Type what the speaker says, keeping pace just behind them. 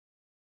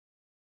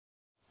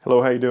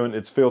Hello, how you doing?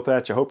 It's Phil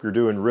Thatch. I hope you're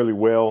doing really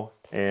well.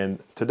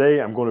 And today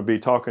I'm going to be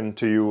talking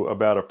to you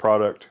about a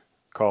product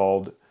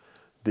called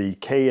the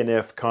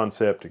K&F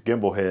Concept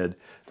Gimbal Head.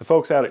 The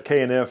folks out at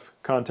K&F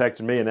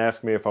contacted me and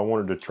asked me if I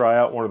wanted to try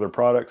out one of their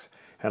products.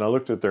 And I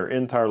looked at their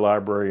entire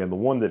library, and the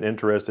one that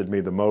interested me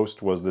the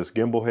most was this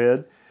gimbal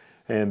head.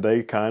 And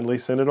they kindly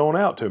sent it on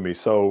out to me.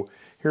 So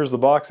here's the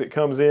box it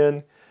comes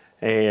in.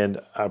 And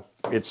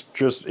it's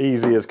just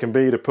easy as can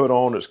be to put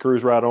on. It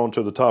screws right on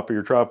to the top of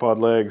your tripod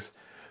legs.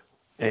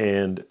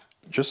 And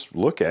just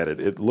look at it.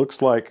 It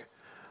looks like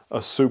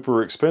a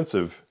super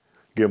expensive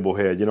gimbal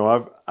head. You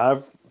know,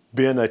 I've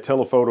been a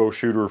telephoto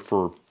shooter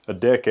for a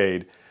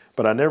decade,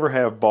 but I never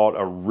have bought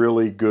a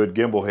really good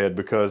gimbal head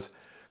because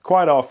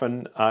quite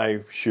often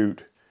I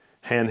shoot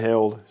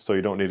handheld, so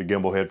you don't need a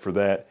gimbal head for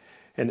that.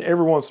 And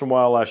every once in a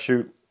while I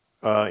shoot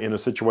in a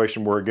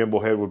situation where a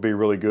gimbal head would be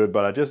really good,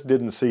 but I just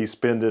didn't see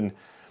spending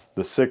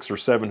the $600 or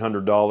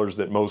 $700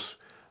 that most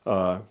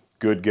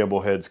good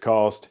gimbal heads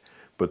cost.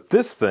 But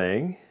this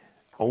thing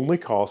only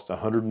cost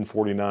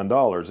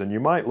 $149. And you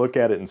might look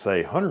at it and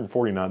say,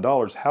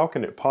 $149, how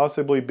can it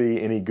possibly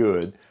be any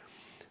good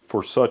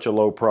for such a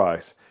low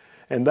price?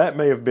 And that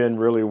may have been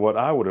really what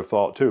I would have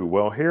thought too.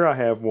 Well, here I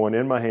have one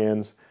in my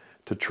hands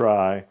to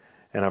try,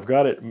 and I've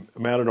got it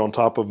mounted on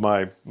top of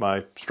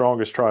my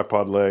strongest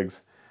tripod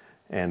legs.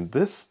 And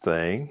this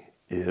thing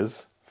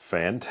is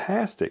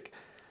fantastic.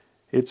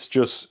 It's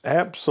just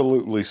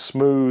absolutely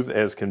smooth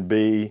as can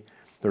be.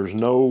 There's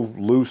no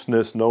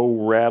looseness, no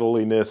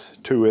rattliness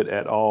to it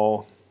at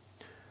all.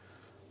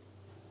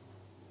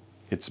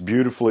 It's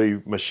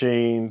beautifully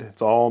machined.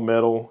 It's all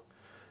metal.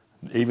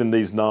 Even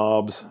these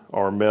knobs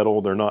are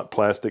metal. They're not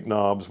plastic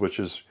knobs, which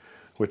is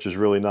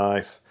really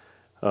nice.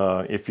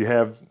 If you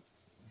have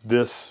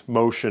this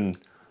motion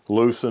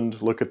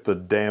loosened, look at the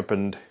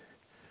dampened.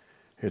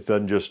 It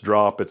doesn't just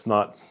drop. It's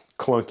not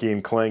clunky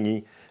and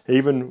clangy.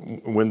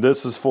 Even when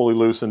this is fully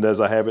loosened,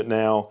 as I have it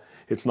now,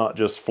 it's not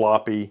just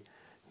floppy.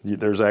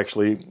 There's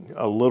actually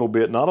a little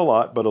bit, not a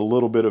lot, but a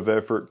little bit of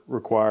effort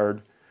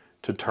required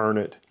to turn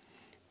it.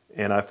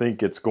 And I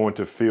think it's going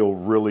to feel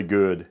really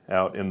good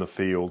out in the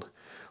field.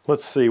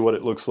 Let's see what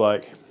it looks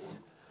like.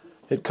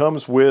 It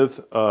comes with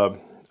an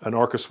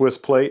Arca Swiss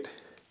plate.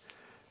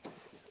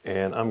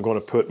 And I'm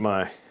going to put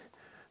my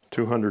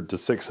 200 to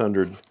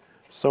 600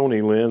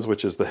 Sony lens,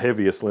 which is the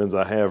heaviest lens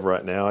I have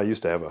right now. I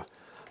used to have a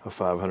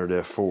 500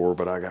 f4,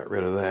 but I got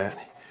rid of that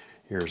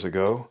years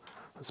ago.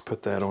 Let's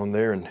put that on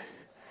there and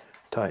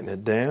tighten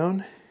it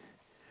down,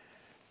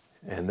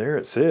 and there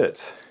it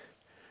sits.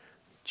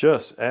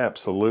 Just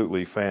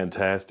absolutely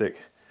fantastic.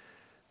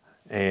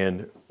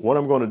 And what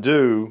I'm going to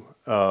do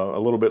a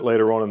little bit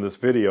later on in this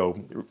video,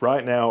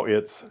 right now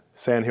it's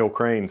sandhill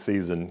crane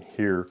season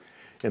here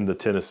in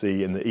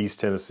the East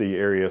Tennessee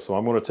area, so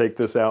I'm going to take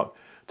this out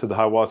to the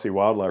Hiwassee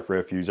Wildlife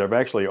Refuge. I've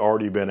actually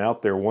already been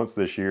out there once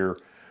this year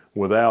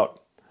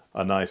without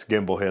a nice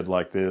gimbal head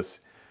like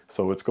this.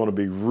 So it's going to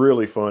be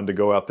really fun to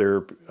go out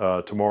there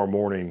tomorrow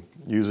morning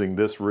using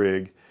this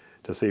rig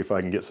to see if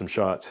I can get some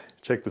shots.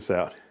 Check this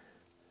out.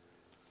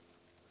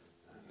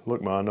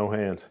 Look, no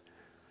hands.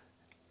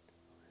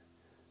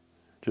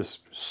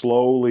 Just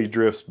slowly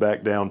drifts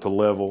back down to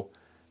level.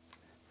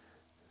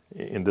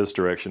 In this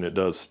direction it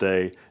does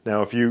stay.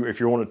 Now if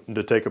you're wanting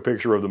to take a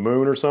picture of the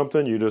moon or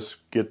something, you just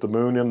get the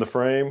moon in the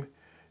frame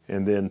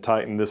and then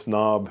tighten this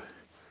knob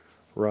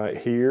right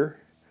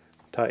here.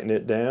 Tighten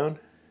it down.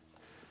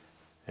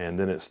 And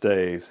then it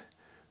stays,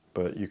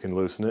 but you can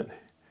loosen it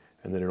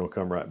and then it'll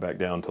come right back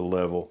down to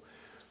level.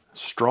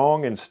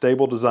 Strong and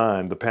stable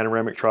design, the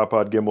panoramic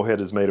tripod gimbal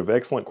head is made of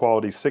excellent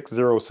quality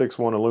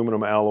 6061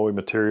 aluminum alloy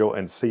material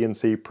and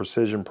CNC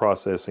precision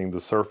processing.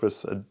 The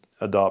surface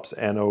adopts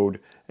anode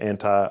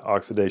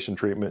anti-oxidation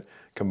treatment,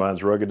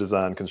 combines rugged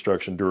design,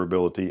 construction,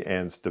 durability,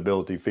 and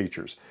stability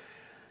features.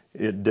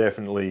 It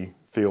definitely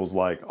feels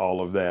like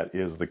all of that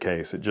is the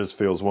case. It just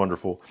feels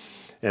wonderful.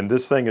 And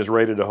this thing is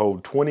rated to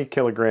hold 20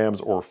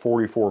 kilograms or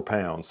 44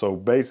 pounds. So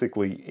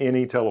basically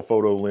any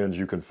telephoto lens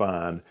you can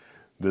find,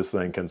 this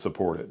thing can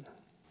support it.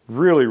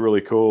 Really, really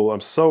cool. I'm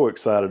so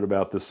excited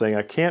about this thing.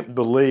 I can't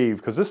believe,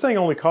 because this thing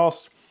only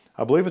costs,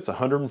 I believe it's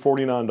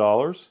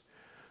 $149,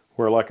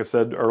 where like I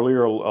said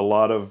earlier, a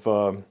lot of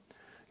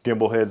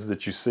gimbal heads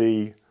that you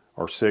see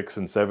are $600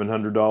 and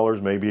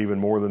 $700, maybe even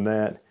more than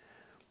that.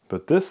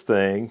 But this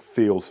thing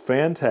feels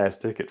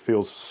fantastic. It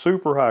feels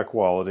super high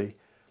quality.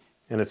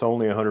 And it's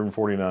only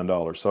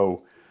 $149.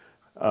 So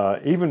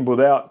even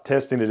without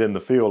testing it in the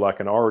field, I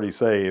can already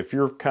say if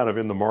you're kind of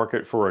in the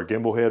market for a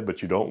gimbal head,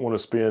 but you don't want to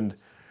spend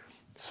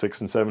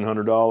 $600 and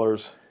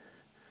 $700,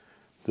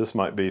 this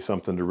might be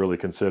something to really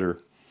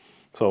consider.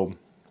 So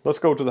let's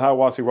go to the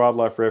Hiwassee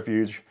Wildlife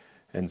Refuge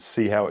and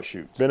see how it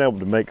shoots. Been able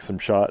to make some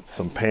shots,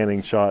 some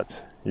panning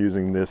shots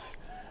using this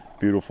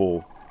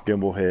beautiful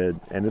gimbal head,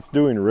 and it's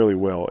doing really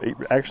well.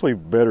 Actually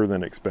better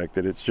than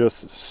expected. It's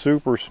just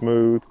super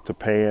smooth to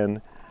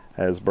pan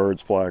as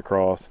birds fly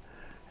across,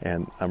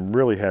 and I'm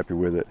really happy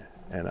with it,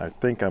 and I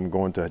think I'm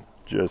going to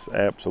just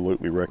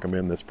absolutely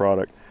recommend this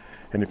product.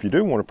 And if you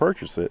do want to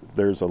purchase it,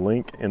 there's a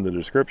link in the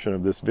description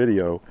of this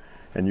video,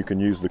 and you can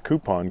use the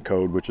coupon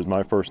code, which is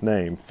my first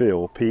name,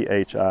 Phil,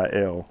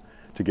 P-H-I-L,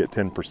 to get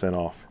 10%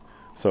 off.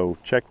 So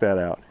check that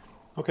out.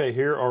 Okay,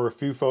 here are a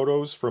few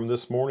photos from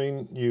this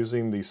morning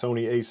using the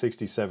Sony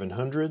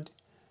a6700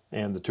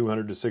 and the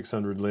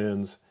 200-600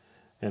 lens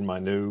and my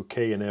new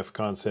K&F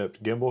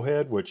Concept Gimbal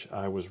Head, which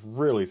I was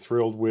really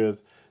thrilled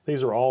with.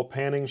 These are all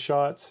panning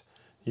shots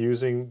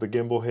using the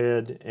gimbal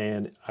head,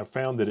 and I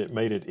found that it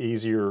made it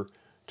easier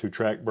to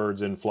track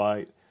birds in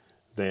flight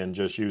than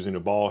just using a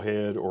ball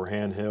head or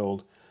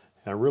handheld.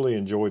 I really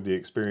enjoyed the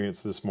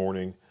experience this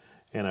morning,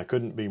 and I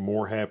couldn't be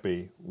more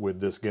happy with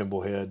this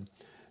gimbal head,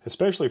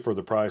 especially for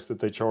the price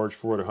that they charge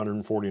for it,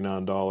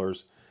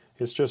 $149.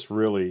 It's just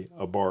really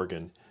a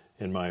bargain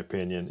in my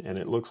opinion, and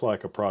it looks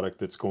like a product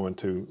that's going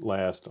to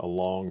last a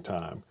long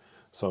time.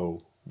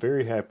 So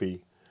very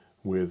happy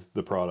with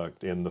the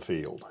product in the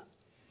field.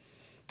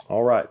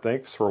 All right,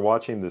 thanks for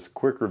watching this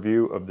quick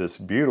review of this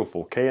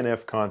beautiful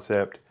K&F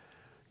Concept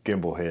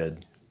Gimbal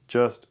Head.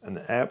 Just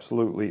an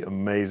absolutely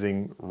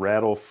amazing,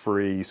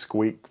 rattle-free,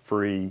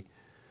 squeak-free,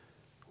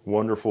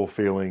 wonderful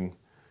feeling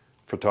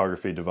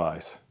photography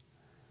device.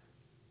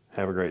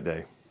 Have a great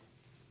day.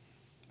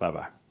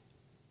 Bye-bye.